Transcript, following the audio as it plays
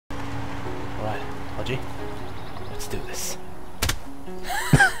Hodgi, let's do this.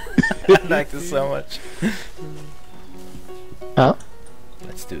 I like this so much. Huh?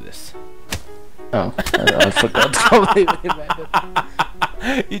 Let's do this. Oh, I forgot how they meant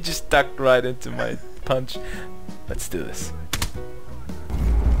it. You just ducked right into my punch. Let's do this.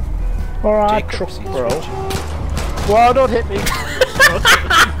 Alright, Jacob, truck, see bro. switch. Whoa, don't hit me!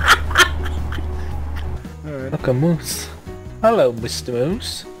 Look, a moose. Hello, Mr.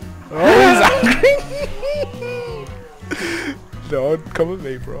 Moose. Oh, he's angry! Don't come at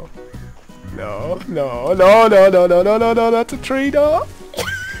me, bro. No, no, no, no, no, no, no, no, no, that's a tree, no!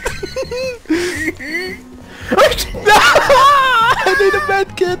 I need a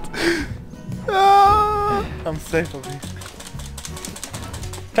med kit! Ah, I'm safe over here.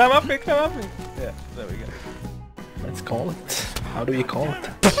 Come up here, come up here! Yeah, there we go. Let's call it. How do you call it?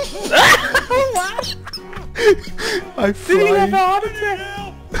 I flying. Did he have a heart attack?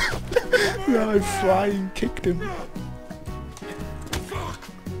 No, I flying kicked him.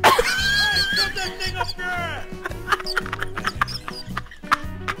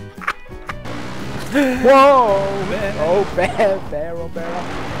 Whoa! Man. Oh, barrel.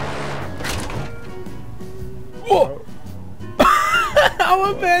 Whoa!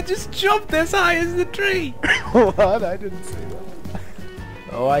 Our man just jumped as high as the tree! What? I didn't see that.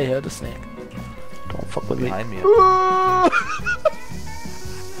 Oh, I heard a snake. Don't fuck with Behind me. me. What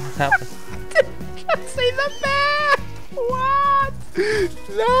happened? I see the bear! What?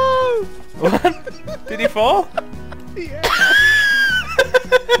 No! What? Did he fall? Yeah.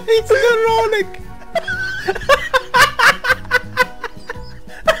 He's still rolling!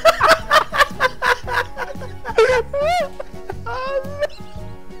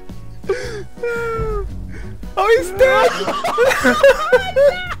 Oh, he's dead!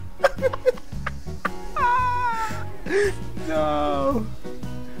 No!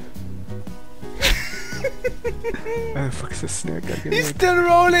 Where the fuck is this snake? He's still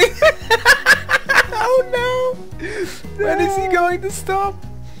rolling! Oh no! When is he going to stop?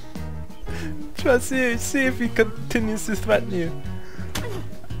 Try to see if he continues to threaten you.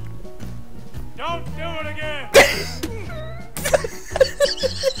 Don't do it again!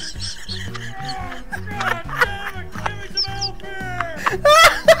 God damn it! Give me some help here!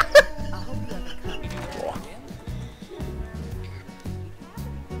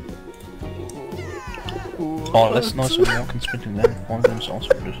 Oh, let's know some walking sprinting then. One of them's also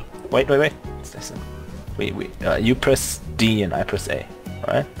good. Wait. It's this one. Wait. You press D and I press A.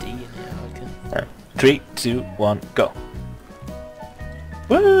 Alright? D, yeah, okay. 3, 2, 1, go.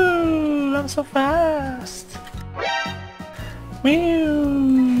 Woo! I'm so fast!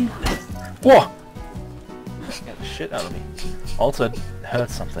 Woo! Whoa! Scared the shit out of me. Also, it hurt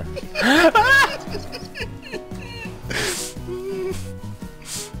something.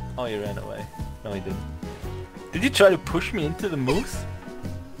 Oh, he ran away. No, he didn't. Did you try to push me into the moose?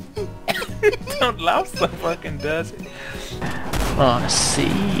 Don't laugh so fucking dirty. I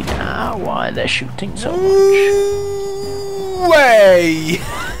see now why they're shooting so much. Way!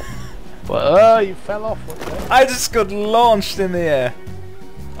 Well, you fell off. What's that? I just got launched in the air.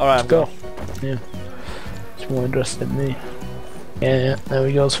 Alright, Let's go. Yeah. It's more interested in me. Yeah, there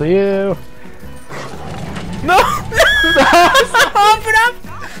he goes for you. No! Open up!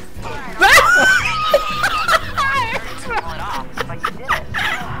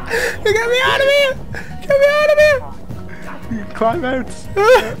 Get me out of here! Get me out of here! You climb out.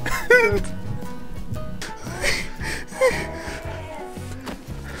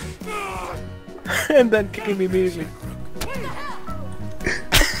 And then kicking me immediately. What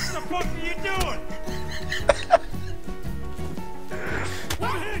the fuck are you doing?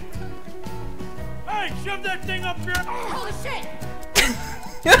 Hey, shove that thing up here! Holy shit!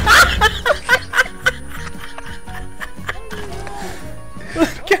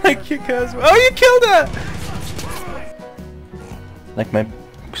 Can I kick her as well? Oh, you killed her! Like my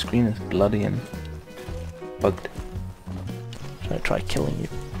screen is bloody and bugged. Should I try killing you?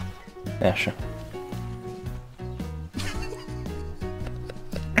 Yeah, sure.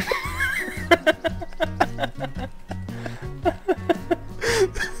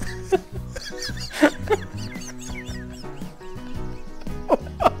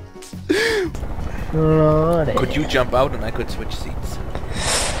 Righty. Could you jump out and I could switch seats?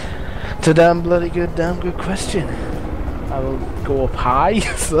 It's a damn good question. I will go up high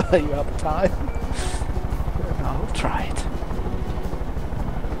so that you have time. And I'll try it.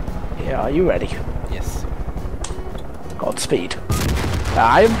 Yeah, are you ready? Yes. Godspeed.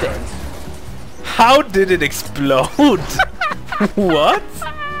 I am dead. How did it explode? What?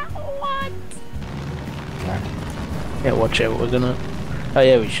 Yeah, watch out, we're gonna Oh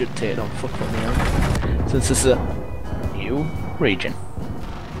yeah, we should take it on foot from here. Since this is a new region.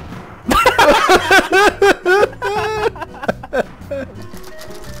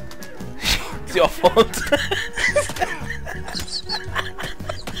 It's your fault.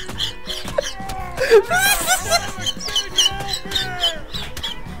 Run!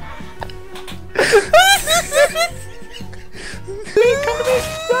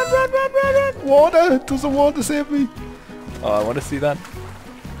 Water! Does the water save me? Oh, I want to see that.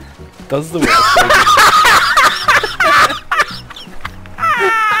 Does the water save you?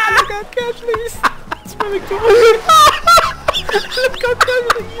 Look how casually he's swimming towards. Look how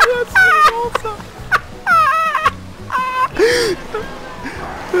casually you are swimming also.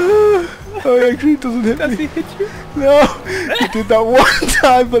 Oh, he actually doesn't hit Does me. he hit you? No! He did that one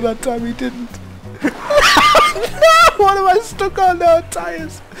time, but that time he didn't. What am I stuck on now?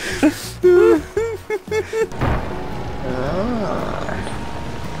 Tires!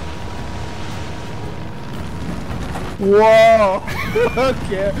 Whoa!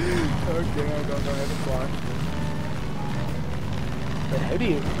 Okay. Okay, I don't know how to fly. But how do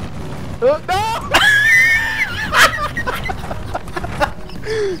you... No!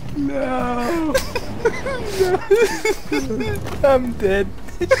 No! I'm dead.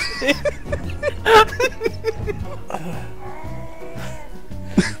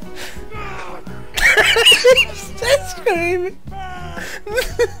 Stop screaming. I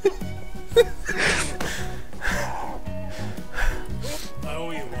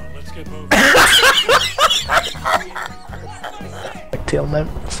owe you one. Let's get moving. Like tail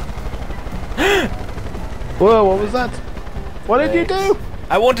mounts. Whoa, what was that? What did you do?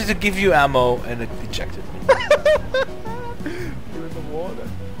 I wanted to give you ammo and it ejected me. You're in the water.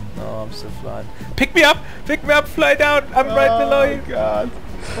 No, I'm still flying. Pick me up! Pick me up, fly down! I'm right below you. Oh god.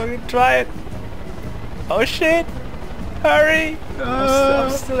 Fucking try it. Oh shit! Hurry!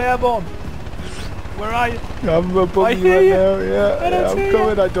 I'm still airborne. Where are you? I'm above I you hear right you. now, yeah. I don't I'm see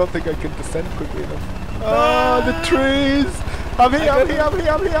coming. you. I don't think I can descend quickly enough. Oh, the trees! I'm here, I'm here, I'm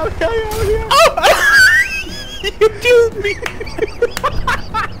here, I'm here, I'm here, I'm here! Oh! You killed me!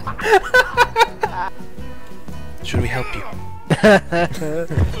 Should we help you?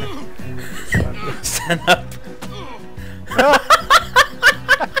 Stand up.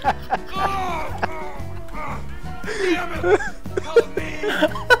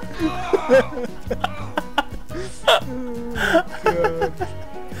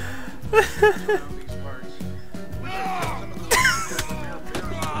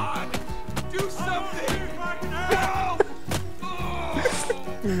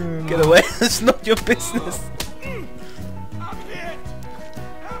 Get away, it's not your business.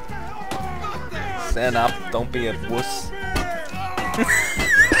 Stand up, don't be a wuss.